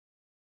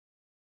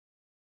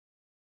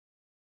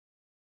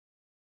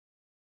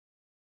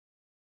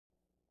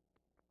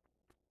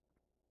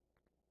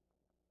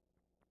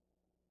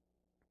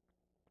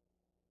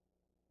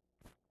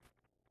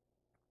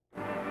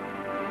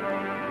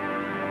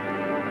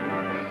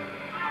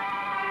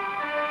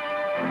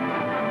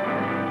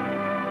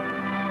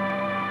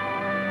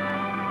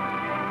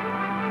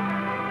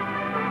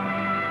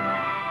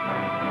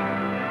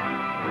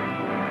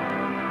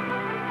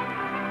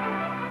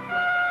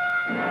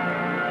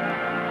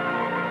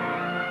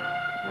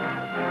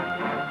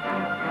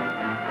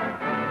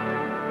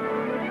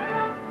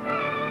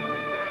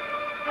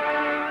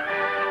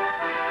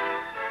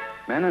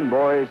Men and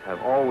boys have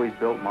always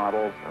built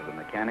models of the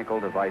mechanical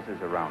devices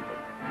around them.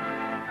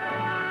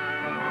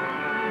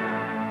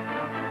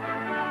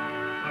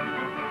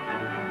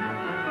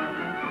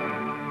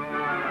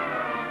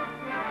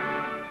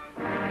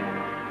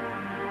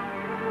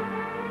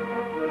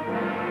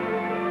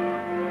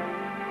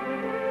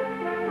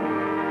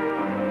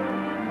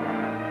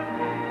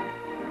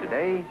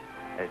 Today,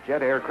 as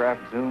jet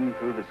aircraft zoom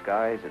through the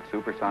skies at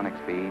supersonic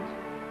speeds,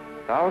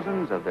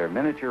 thousands of their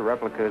miniature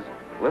replicas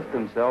lift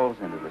themselves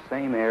into the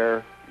same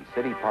air in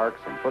city parks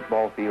and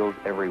football fields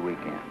every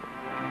weekend.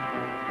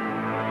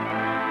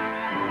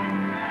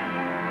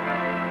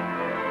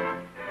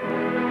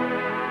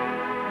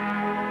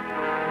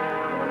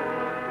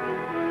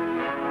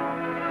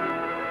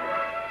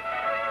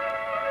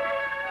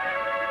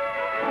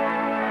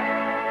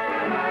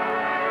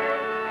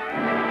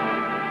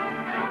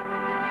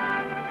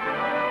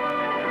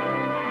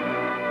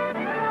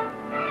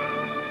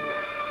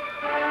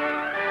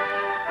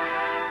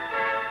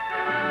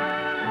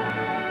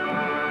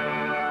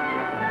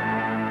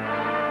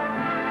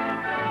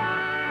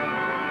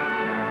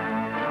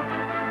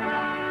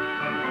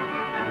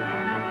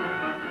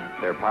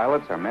 Their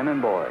pilots are men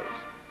and boys,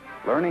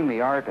 learning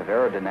the art of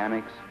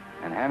aerodynamics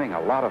and having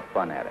a lot of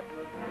fun at it.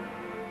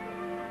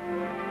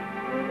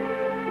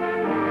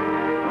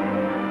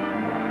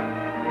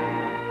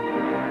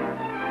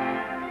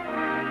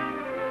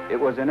 It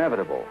was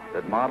inevitable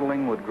that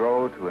modeling would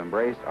grow to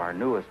embrace our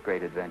newest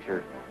great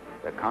adventure,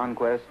 the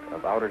conquest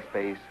of outer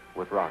space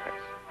with rockets.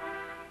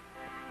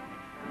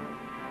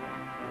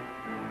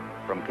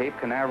 From Cape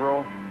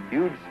Canaveral,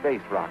 huge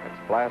space rockets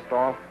blast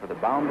off for the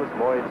boundless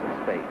voids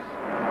of space.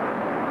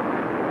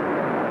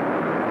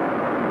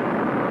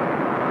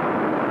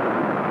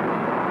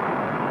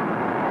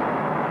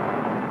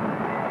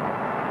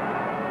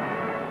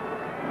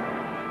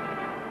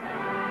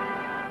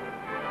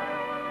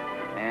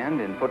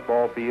 And in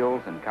football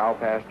fields and cow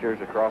pastures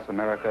across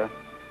America,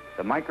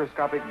 the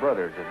microscopic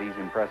brothers of these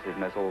impressive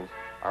missiles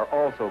are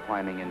also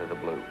climbing into the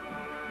blue,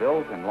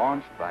 built and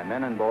launched by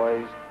men and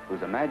boys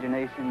whose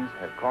imaginations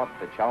have caught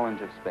the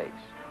challenge of space.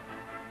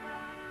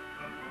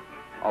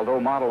 Although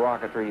model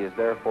rocketry is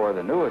therefore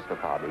the newest of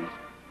hobbies,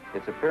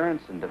 its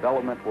appearance and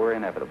development were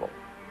inevitable.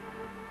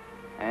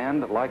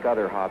 And like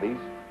other hobbies,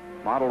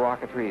 model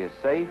rocketry is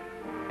safe,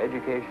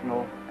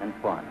 educational, and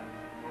fun.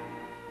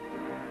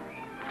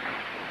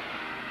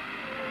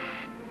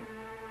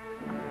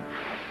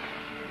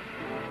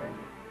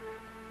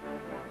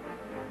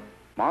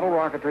 Model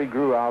rocketry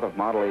grew out of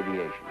model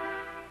aviation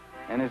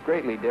and is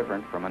greatly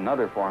different from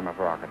another form of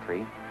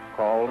rocketry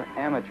called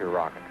amateur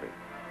rocketry.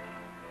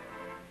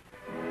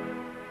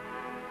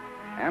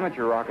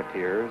 Amateur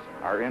rocketeers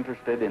are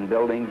interested in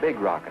building big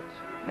rockets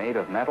made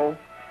of metal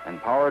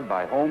and powered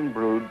by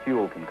home-brewed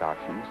fuel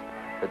concoctions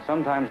that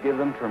sometimes give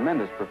them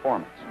tremendous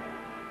performance,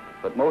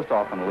 but most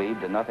often lead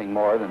to nothing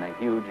more than a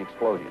huge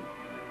explosion.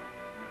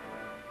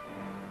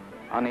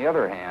 On the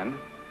other hand,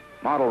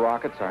 model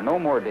rockets are no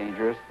more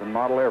dangerous than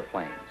model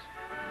airplanes,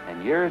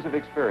 and years of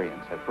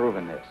experience have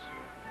proven this.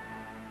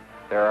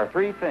 There are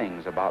three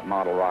things about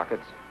model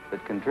rockets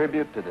that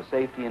contribute to the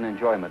safety and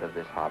enjoyment of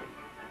this hobby.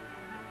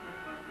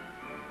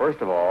 First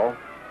of all,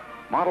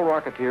 model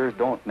rocketeers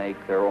don't make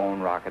their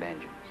own rocket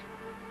engines.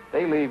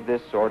 They leave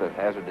this sort of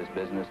hazardous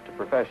business to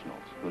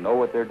professionals who know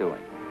what they're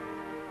doing.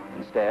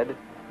 Instead,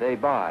 they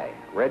buy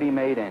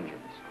ready-made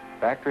engines,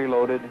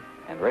 factory-loaded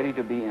and ready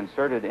to be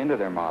inserted into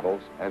their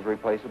models as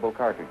replaceable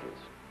cartridges.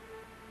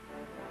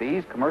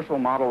 These commercial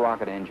model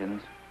rocket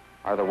engines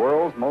are the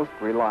world's most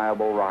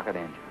reliable rocket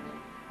engines.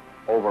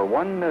 Over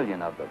 1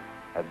 million of them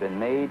have been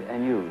made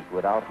and used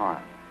without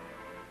harm.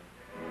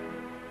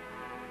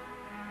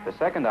 The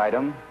second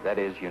item that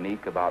is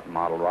unique about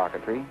model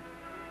rocketry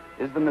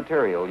is the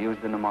material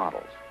used in the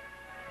models.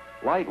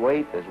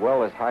 Lightweight as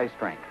well as high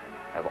strength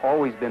have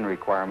always been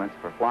requirements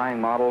for flying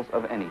models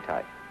of any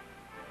type.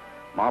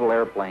 Model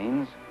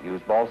airplanes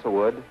use balsa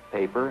wood,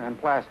 paper, and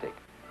plastic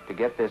to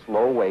get this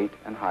low weight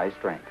and high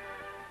strength.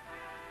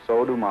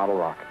 So do model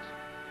rockets.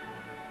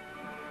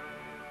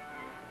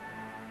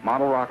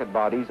 Model rocket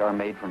bodies are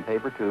made from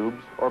paper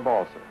tubes or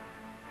balsa.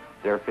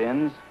 Their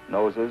fins,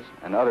 noses,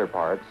 and other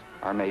parts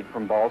are made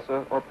from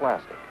balsa or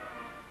plastic.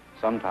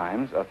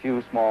 Sometimes a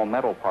few small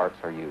metal parts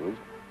are used,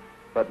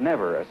 but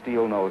never a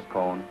steel nose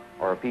cone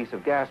or a piece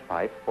of gas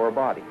pipe for a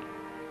body.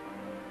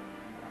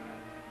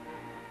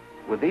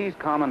 With these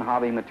common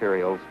hobby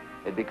materials,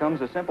 it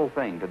becomes a simple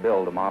thing to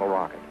build a model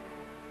rocket.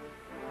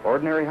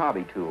 Ordinary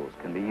hobby tools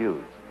can be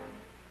used.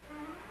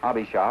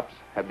 Hobby shops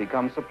have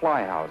become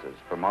supply houses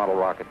for model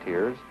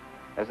rocketeers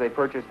as they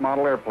purchase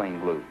model airplane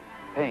glue,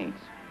 paints,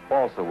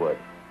 balsa wood,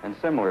 and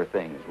similar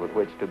things with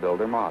which to build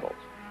their models.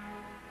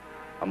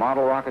 A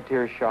model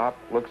rocketeer's shop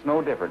looks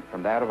no different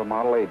from that of a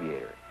model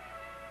aviator,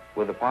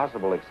 with the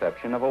possible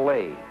exception of a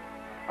lathe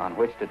on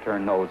which to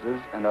turn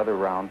noses and other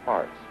round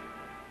parts.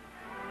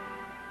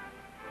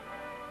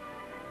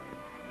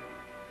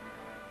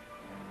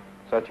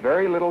 Such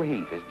very little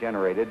heat is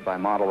generated by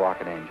model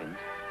rocket engines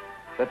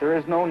that there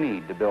is no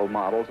need to build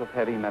models of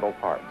heavy metal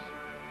parts.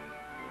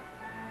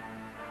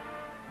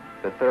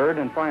 The third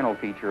and final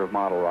feature of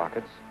model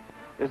rockets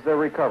is their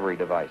recovery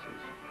devices.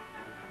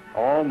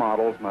 All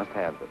models must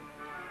have them.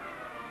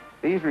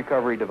 These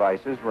recovery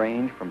devices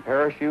range from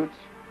parachutes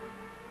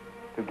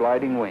to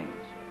gliding wings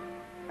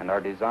and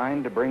are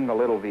designed to bring the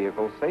little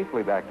vehicles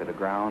safely back to the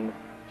ground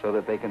so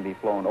that they can be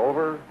flown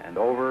over and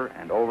over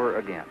and over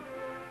again.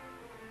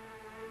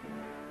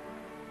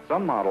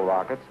 Some model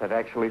rockets have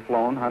actually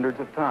flown hundreds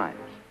of times.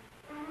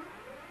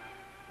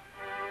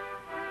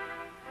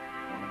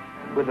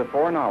 With the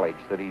foreknowledge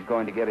that he's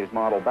going to get his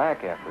model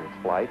back after its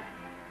flight,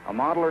 a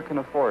modeler can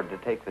afford to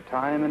take the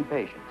time and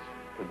patience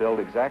to build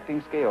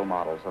exacting scale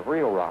models of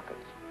real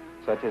rockets,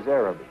 such as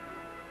Araby,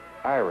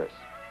 Iris,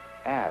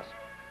 Asp,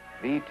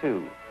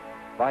 V2,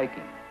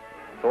 Viking,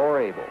 Thor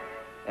Able,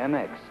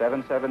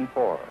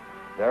 MX-774,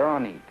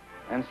 Veronite,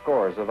 and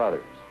scores of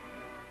others.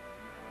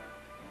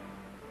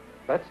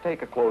 Let's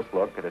take a close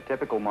look at a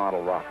typical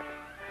model rocket.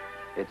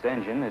 Its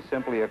engine is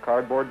simply a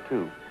cardboard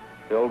tube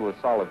filled with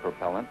solid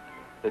propellant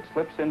that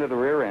slips into the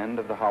rear end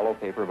of the hollow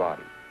paper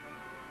body.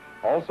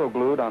 Also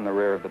glued on the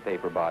rear of the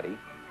paper body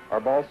are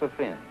balsa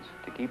fins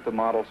to keep the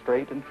model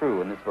straight and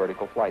true in its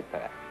vertical flight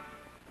path,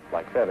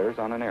 like feathers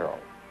on an arrow.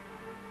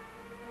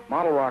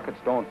 Model rockets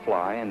don't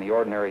fly in the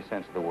ordinary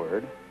sense of the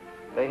word.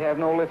 They have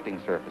no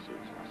lifting surfaces,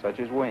 such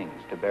as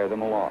wings, to bear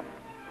them aloft.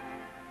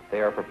 They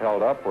are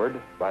propelled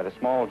upward by the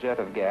small jet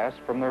of gas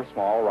from their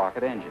small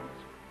rocket engines.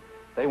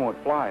 They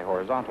won't fly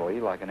horizontally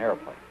like an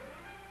airplane.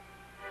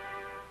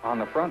 On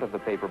the front of the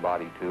paper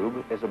body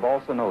tube is a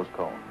balsa nose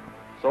cone,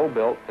 so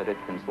built that it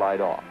can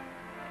slide off.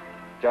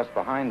 Just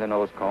behind the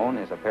nose cone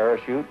is a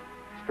parachute,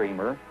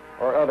 streamer,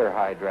 or other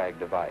high drag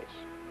device.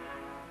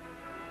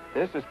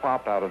 This is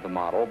popped out of the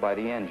model by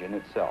the engine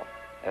itself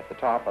at the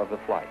top of the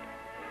flight.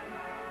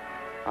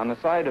 On the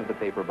side of the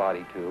paper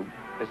body tube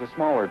is a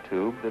smaller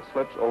tube that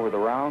slips over the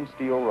round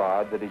steel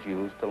rod that is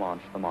used to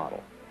launch the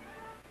model.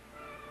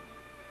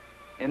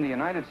 In the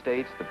United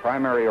States, the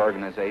primary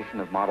organization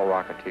of model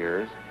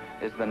rocketeers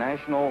is the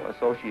National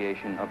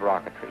Association of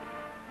Rocketry,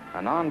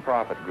 a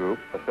non-profit group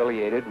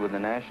affiliated with the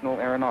National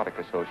Aeronautic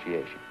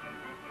Association.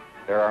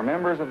 There are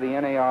members of the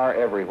NAR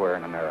everywhere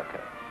in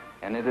America,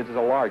 and it is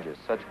the largest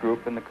such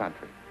group in the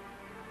country.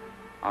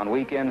 On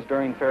weekends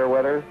during fair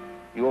weather,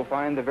 you will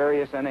find the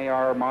various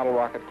NAR model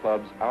rocket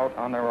clubs out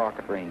on their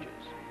rocket ranges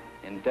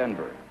in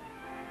Denver,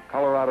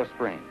 Colorado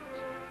Springs,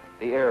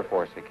 the Air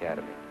Force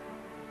Academy,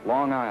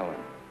 Long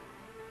Island,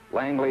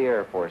 Langley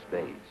Air Force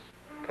Base,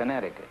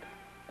 Connecticut,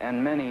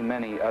 and many,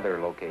 many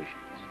other locations.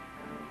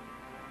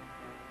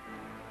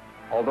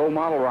 Although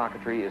model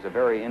rocketry is a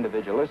very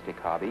individualistic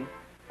hobby,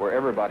 where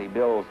everybody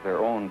builds their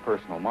own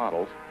personal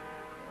models,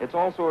 it's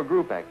also a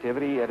group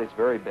activity at its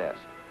very best,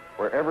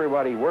 where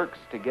everybody works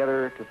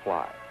together to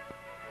fly.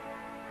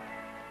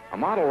 A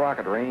model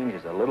rocket range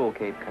is a little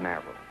Cape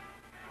Canaveral.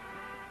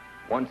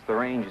 Once the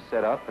range is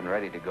set up and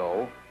ready to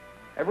go,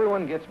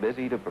 everyone gets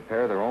busy to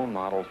prepare their own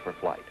models for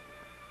flight,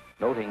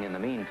 noting in the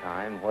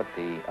meantime what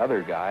the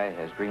other guy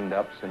has dreamed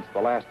up since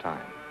the last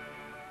time.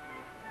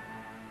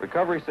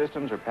 Recovery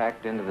systems are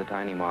packed into the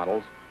tiny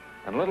models,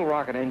 and little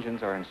rocket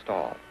engines are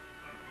installed.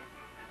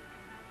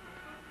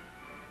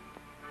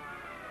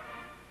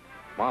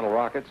 Model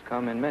rockets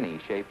come in many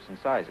shapes and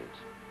sizes.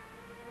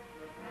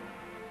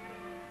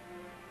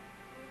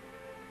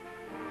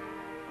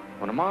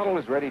 When a model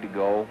is ready to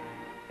go,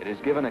 it is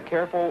given a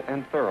careful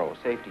and thorough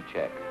safety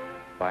check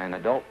by an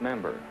adult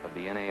member of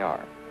the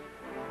NAR,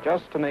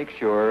 just to make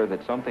sure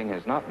that something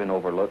has not been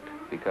overlooked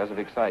because of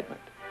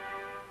excitement.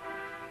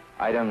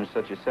 Items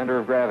such as center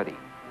of gravity,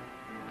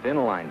 fin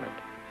alignment,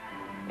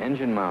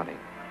 engine mounting,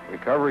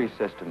 recovery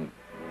system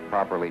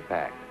properly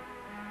packed,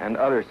 and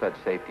other such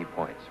safety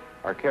points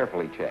are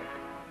carefully checked.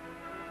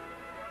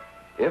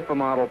 If a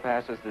model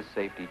passes this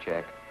safety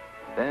check,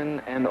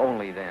 then and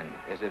only then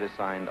is it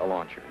assigned a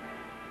launcher.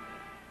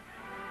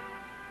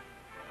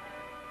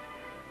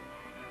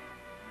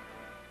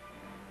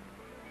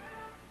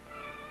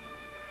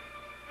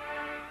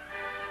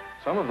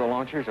 Some of the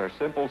launchers are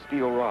simple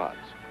steel rods.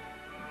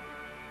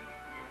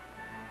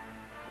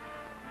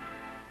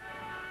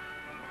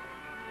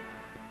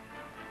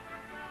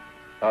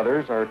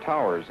 Others are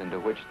towers into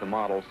which the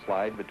models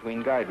slide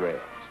between guide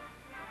rails.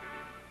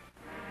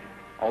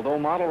 Although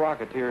model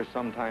rocketeers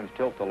sometimes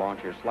tilt the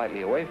launcher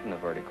slightly away from the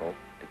vertical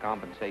to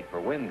compensate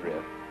for wind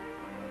drift,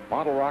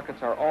 model rockets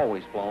are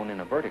always flown in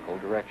a vertical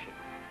direction.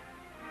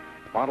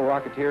 Model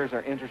rocketeers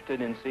are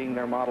interested in seeing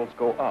their models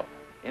go up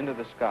into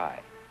the sky,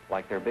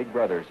 like their big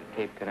brothers at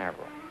Cape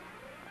Canaveral.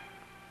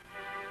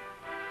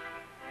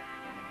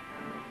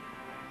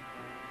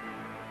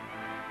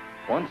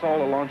 Once all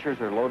the launchers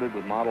are loaded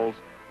with models,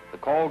 the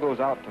call goes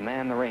out to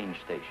man the range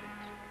stations.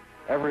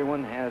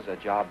 Everyone has a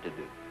job to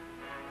do.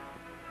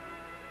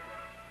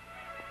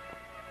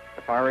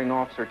 The firing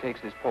officer takes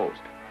his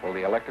post, while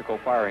the electrical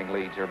firing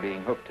leads are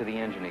being hooked to the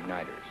engine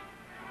igniters.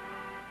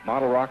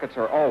 Model rockets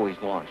are always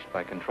launched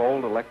by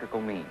controlled electrical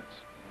means.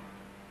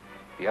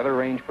 The other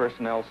range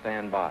personnel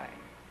stand by.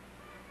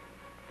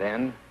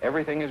 Then,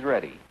 everything is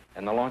ready,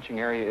 and the launching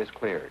area is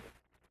cleared.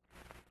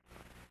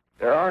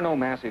 There are no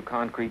massive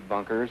concrete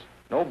bunkers,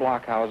 no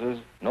blockhouses,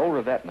 no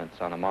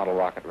revetments on a model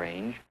rocket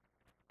range.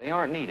 They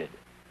aren't needed.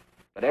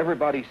 But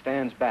everybody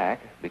stands back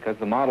because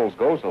the models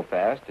go so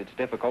fast it's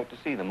difficult to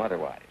see them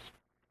otherwise.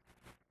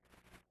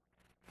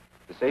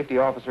 The safety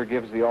officer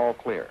gives the all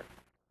clear.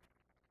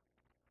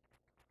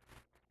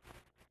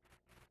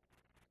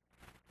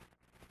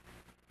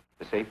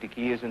 The safety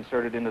key is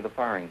inserted into the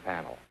firing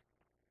panel.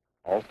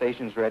 All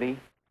stations ready.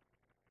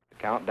 The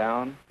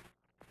countdown.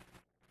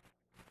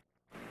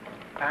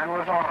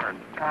 Panel is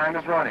on. Time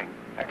is running.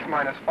 X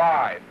minus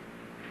 5,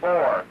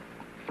 4,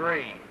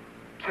 3,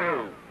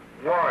 2,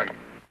 1.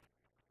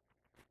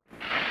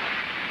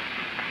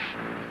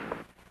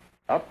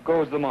 Up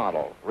goes the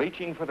model,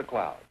 reaching for the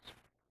clouds.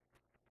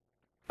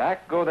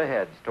 Back go the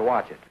heads to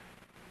watch it.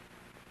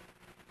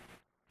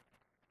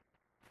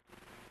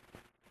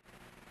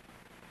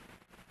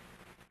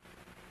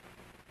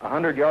 A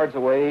 100 yards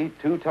away,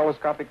 2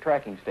 telescopic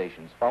tracking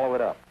stations follow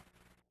it up.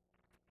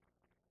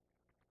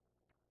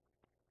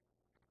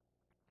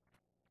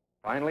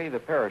 Finally, the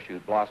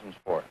parachute blossoms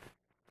forth.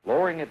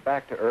 Lowering it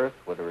back to Earth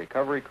with a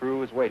recovery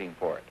crew is waiting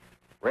for it,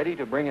 ready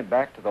to bring it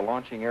back to the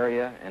launching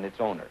area and its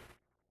owner.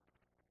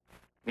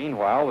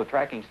 Meanwhile, the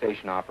tracking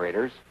station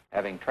operators,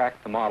 having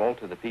tracked the model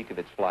to the peak of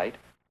its flight,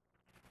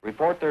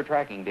 report their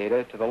tracking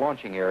data to the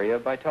launching area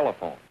by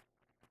telephone.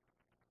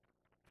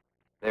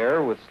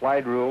 There, with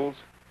slide rules,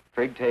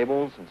 trig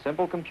tables, and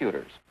simple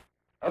computers,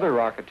 other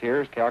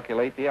Rocketeers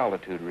calculate the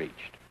altitude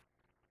reached.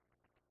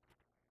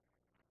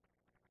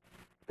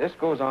 This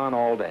goes on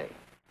all day.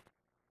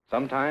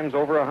 Sometimes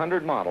over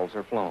 100 models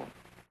are flown.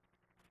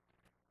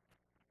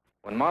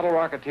 When model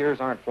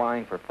Rocketeers aren't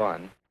flying for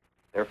fun,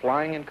 they're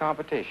flying in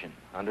competition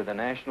under the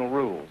national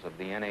rules of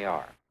the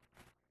NAR.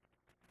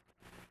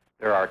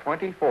 There are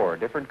 24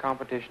 different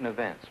competition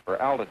events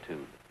for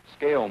altitude,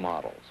 scale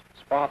models,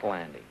 spot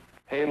landing,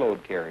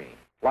 payload carrying,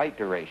 flight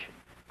duration,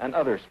 and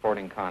other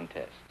sporting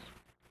contests.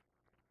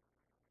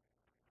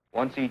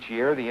 Once each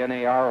year, the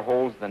NAR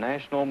holds the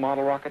National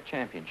Model Rocket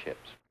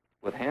Championships,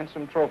 with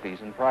handsome trophies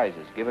and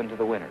prizes given to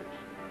the winners.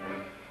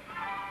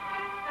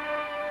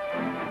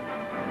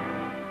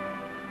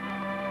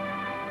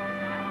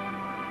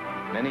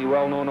 Many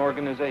well-known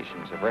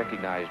organizations have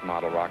recognized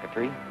model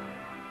rocketry.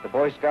 The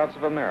Boy Scouts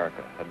of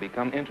America have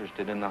become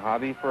interested in the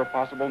hobby for a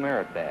possible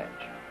merit badge.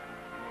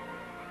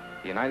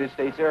 The United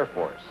States Air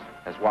Force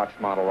has watched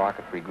model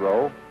rocketry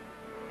grow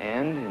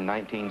and, in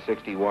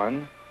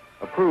 1961,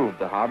 approved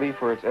the hobby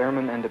for its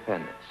airmen and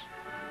dependents.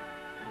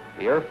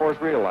 The Air Force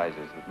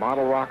realizes that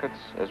model rockets,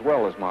 as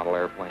well as model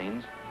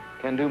airplanes,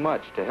 can do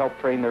much to help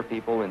train their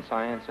people in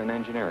science and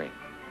engineering,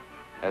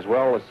 as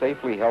well as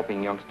safely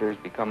helping youngsters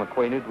become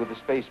acquainted with the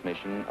space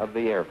mission of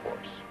the Air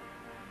Force.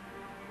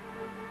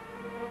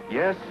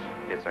 Yes,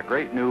 it's a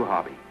great new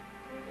hobby.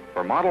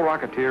 For model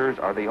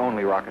Rocketeers are the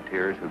only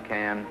Rocketeers who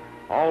can,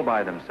 all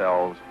by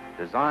themselves,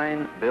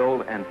 design,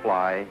 build, and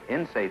fly,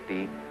 in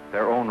safety,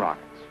 their own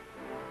rockets.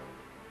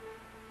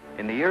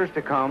 In the years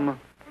to come,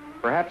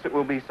 perhaps it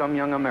will be some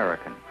young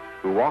American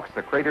who walks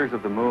the craters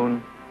of the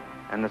moon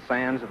and the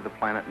sands of the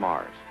planet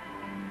Mars.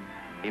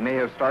 He may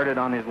have started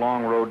on his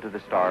long road to the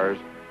stars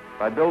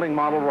by building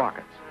model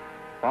rockets,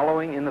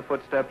 following in the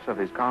footsteps of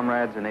his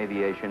comrades in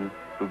aviation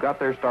who got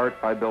their start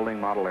by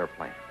building model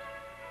airplanes.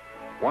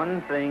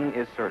 One thing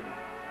is certain.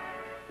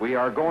 We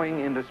are going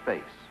into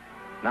space,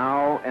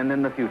 now and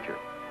in the future.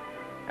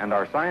 And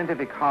our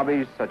scientific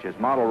hobbies, such as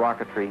model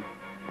rocketry,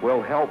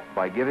 will help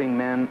by giving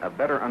men a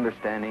better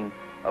understanding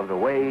of the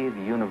way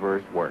the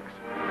universe works.